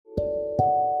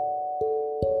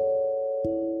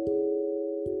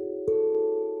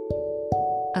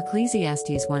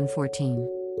Ecclesiastes 1:14.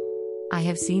 I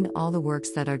have seen all the works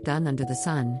that are done under the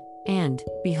sun, and,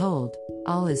 behold,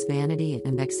 all is vanity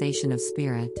and vexation of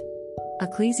spirit.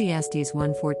 Ecclesiastes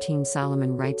 1:14.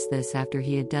 Solomon writes this after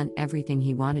he had done everything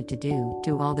he wanted to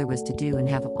do all there was to do and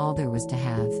have all there was to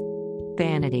have.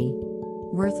 Vanity.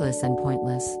 Worthless and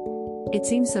pointless. It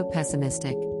seems so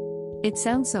pessimistic. It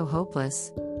sounds so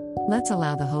hopeless. Let's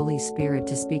allow the Holy Spirit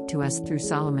to speak to us through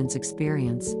Solomon's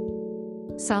experience.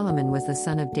 Solomon was the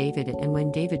son of David, and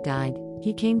when David died,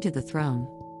 he came to the throne.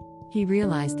 He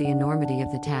realized the enormity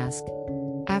of the task.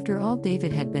 After all,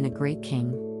 David had been a great king.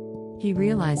 He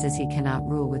realizes he cannot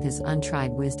rule with his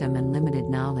untried wisdom and limited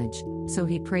knowledge, so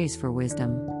he prays for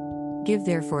wisdom. Give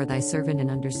therefore thy servant an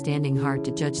understanding heart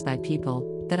to judge thy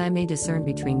people, that I may discern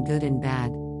between good and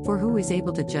bad, for who is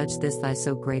able to judge this thy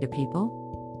so great a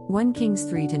people? 1 Kings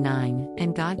 3-9.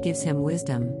 And God gives him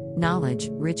wisdom, knowledge,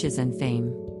 riches and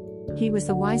fame. He was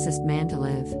the wisest man to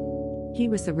live. He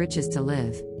was the richest to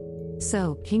live.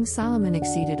 So, King Solomon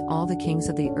exceeded all the kings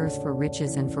of the earth for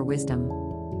riches and for wisdom.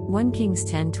 1 Kings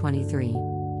 10:23.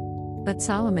 But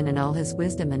Solomon, in all his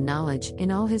wisdom and knowledge,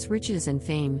 in all his riches and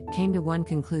fame, came to one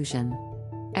conclusion.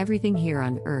 Everything here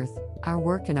on earth, our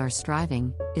work and our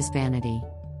striving, is vanity.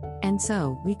 And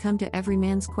so, we come to every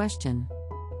man's question.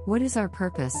 What is our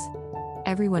purpose?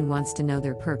 Everyone wants to know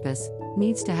their purpose,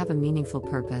 needs to have a meaningful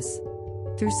purpose.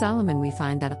 Through Solomon we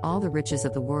find that all the riches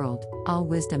of the world, all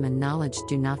wisdom and knowledge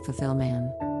do not fulfill man.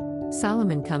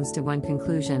 Solomon comes to one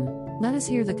conclusion. Let us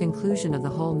hear the conclusion of the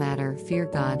whole matter: fear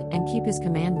God and keep his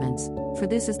commandments, for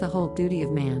this is the whole duty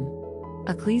of man.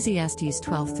 Ecclesiastes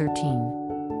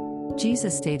 12:13.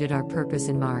 Jesus stated our purpose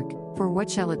in Mark, for what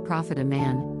shall it profit a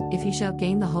man, if he shall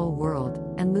gain the whole world,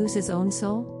 and lose his own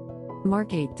soul?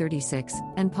 Mark 8:36.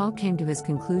 And Paul came to his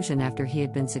conclusion after he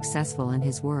had been successful in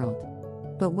his world.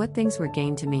 But what things were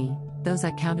gain to me, those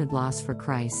I counted loss for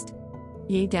Christ.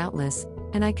 Yea, doubtless,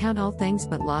 and I count all things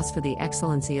but loss for the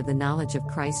excellency of the knowledge of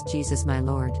Christ Jesus my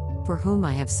Lord, for whom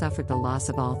I have suffered the loss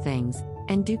of all things,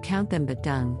 and do count them but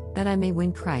dung, that I may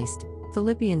win Christ.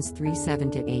 Philippians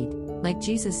 3:7-8. Like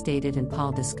Jesus stated and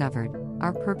Paul discovered,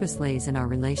 our purpose lays in our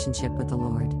relationship with the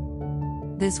Lord.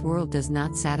 This world does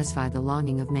not satisfy the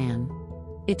longing of man.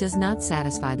 It does not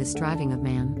satisfy the striving of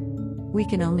man. We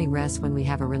can only rest when we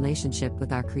have a relationship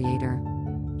with our Creator.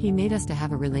 He made us to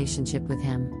have a relationship with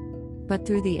Him. But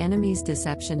through the enemy's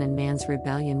deception and man's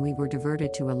rebellion, we were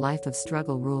diverted to a life of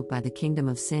struggle ruled by the kingdom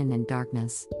of sin and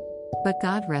darkness. But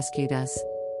God rescued us.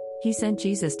 He sent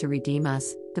Jesus to redeem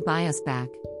us, to buy us back.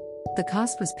 The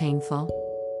cost was painful.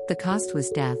 The cost was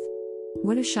death.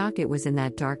 What a shock it was in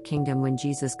that dark kingdom when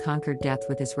Jesus conquered death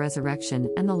with his resurrection,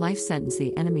 and the life sentence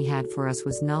the enemy had for us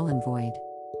was null and void.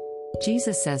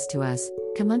 Jesus says to us,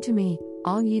 "Come unto me,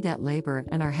 all ye that labor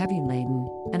and are heavy laden,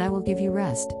 and I will give you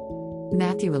rest."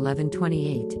 Matthew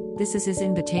 11:28. This is his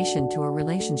invitation to a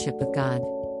relationship with God.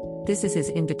 This is his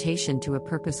invitation to a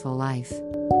purposeful life.